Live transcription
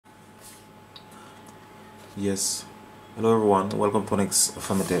Yes, hello everyone, welcome to next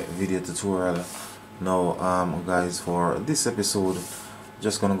Family video tutorial. Now guys, for this episode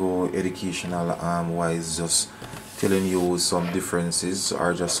just gonna go educational wise, just telling you some differences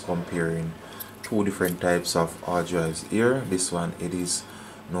or just comparing two different types of hard drives. Here, this one, it is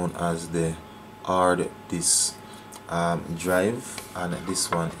known as the hard disk drive, and this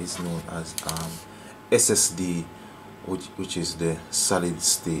one is known as SSD, which is the solid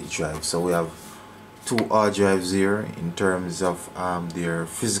state drive. So we have two hard drives here. In terms of their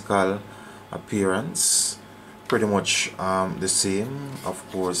physical appearance, pretty much the same. Of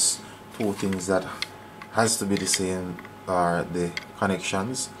course, two things that has to be the same are the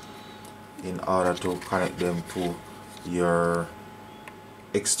connections in order to connect them to your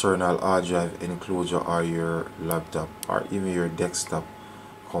external hard drive enclosure or your laptop or even your desktop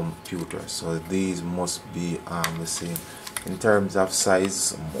computer. So these must be the same. In terms of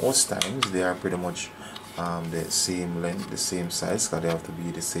size, most times they are pretty much the same length, the same size, because they have to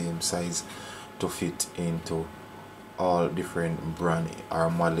be the same size to fit into all different brand or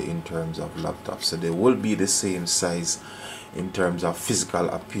model in terms of laptops. So they will be the same size in terms of physical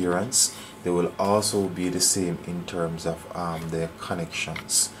appearance. They will also be the same in terms of their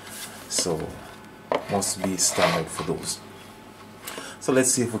connections. So must be standard for those. So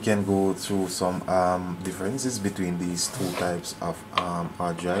let's see if we can go through some differences between these two types of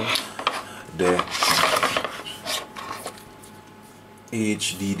hard drive. The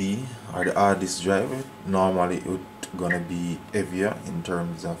HDD or the hard disk drive, normally it's gonna be heavier in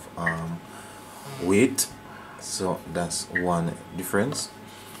terms of weight. So that's one difference.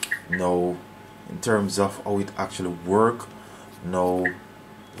 Now, in terms of how it actually works, now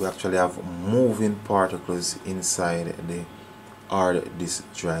we actually have moving particles inside the hard disk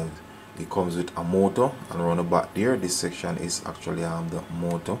drive. It comes with a motor, and around the back there, this section is actually the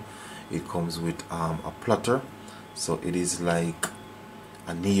motor. It comes with a plotter, so it is like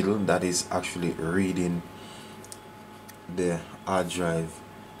a needle that is actually reading the hard drive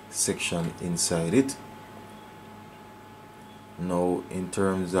section inside it. Now, in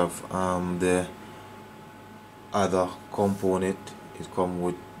terms of the other component, it comes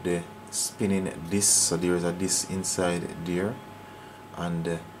with the spinning disc. So there is a disc inside there, and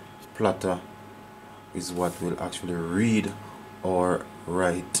the plotter is what will actually read or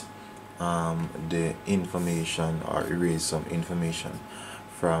write the information or erase some information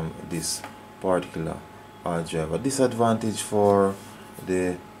from this particular hard drive. A disadvantage for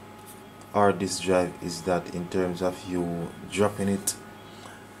the hard disk drive is that in terms of you dropping it,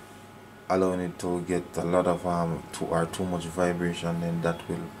 allowing it to get a lot of too much vibration, then that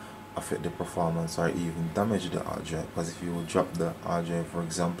will affect the performance or even damage the hard drive. Because if you drop the hard drive, for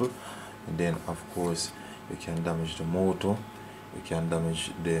example, then of course you can damage the motor, you can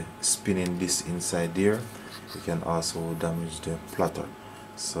damage the spinning disc inside there, you can also damage the plotter.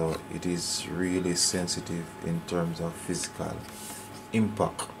 So it is really sensitive in terms of physical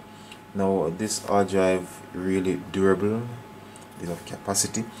impact. Now, this hard drive really durable, bit of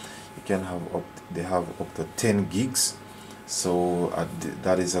capacity. You can have they have up to 10 gigs. So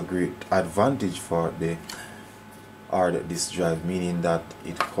that is a great advantage for the hard disk drive, meaning that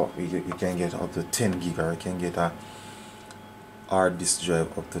you can get up to 10 gig, or you can get a hard disk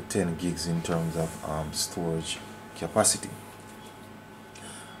drive up to 10 gigs in terms of storage capacity.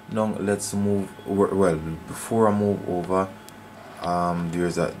 Now let's move, well, before I move over,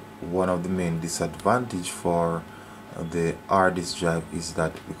 there's one of the main disadvantage for the hard disk drive is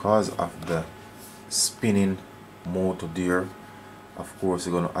that because of the spinning motor there, of course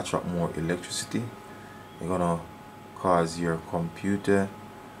you're going to attract more electricity. You're going to cause your computer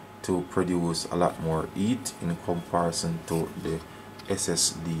to produce a lot more heat in comparison to the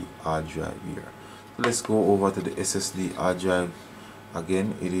SSD hard drive here. So let's go over to the SSD hard drive.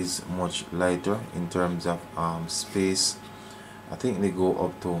 Again, it is much lighter in terms of space. I think they go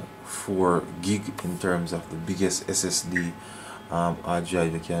up to 4 gig in terms of the biggest SSD hard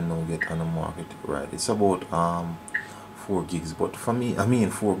drive you can now get on the market. Right, it's about 4 gigs, but for me, I mean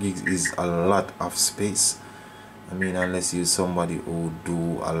 4 gigs is a lot of space. I mean, unless you're somebody who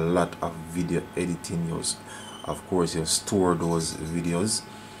do a lot of video editing, of course you store those videos,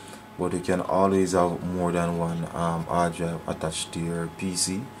 but you can always have more than one hard drive attached to your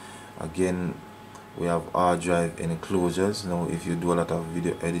PC. Again, we have hard drive enclosures. Now if you do a lot of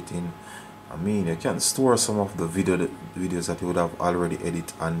video editing, I mean, you can store some of the videos that you would have already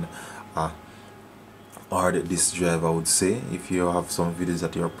edited on a hard disk drive. I would say if you have some videos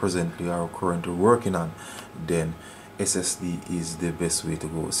that you are presently or currently working on, then SSD is the best way to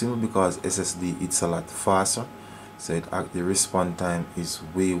go, simply because SSD it's a lot faster. So the response time is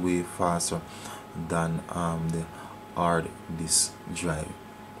way faster than the hard disk drive.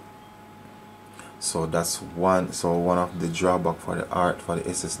 So that's one of the drawback for the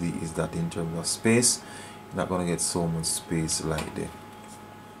SSD is that in terms of space, you're not gonna get so much space like the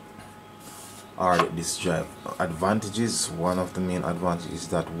hard disk drive. Advantages, one of the main advantages is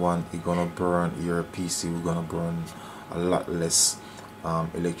that one, you're gonna burn your PC, we're gonna burn a lot less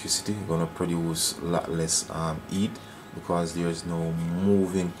electricity, you're gonna produce a lot less heat, because there's no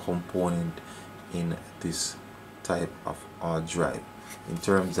moving component in this type of hard drive. In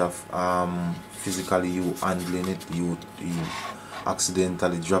terms of physically you handling it, you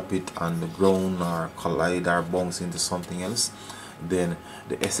accidentally drop it on the ground or collide or bounce into something else, then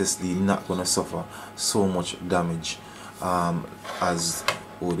the SSD not gonna suffer so much damage as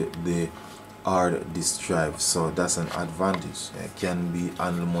would the hard disk drive. So that's an advantage. It can be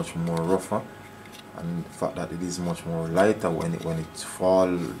handled much more rougher, and the fact that it is much more lighter when it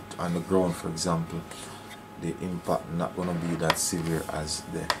fall on the ground, for example, the impact not gonna be that severe as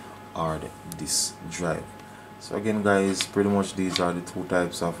the hard disk drive. So again guys, pretty much these are the two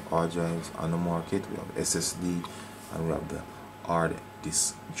types of hard drives on the market. We have SSD and we have the hard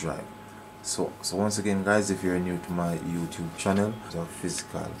disk drive. So once again guys, if you're new to my YouTube channel, the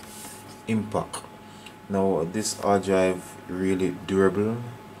physical impact. Now this hard drive really durable.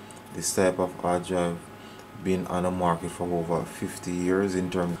 This type of hard drive been on the market for over 50 years.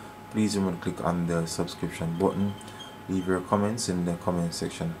 In terms, please remember to click on the subscription button, leave your comments in the comment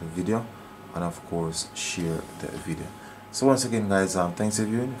section of the video, and of course share the video. So once again guys, thanks for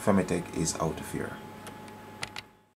viewing. FamiTech is out of here.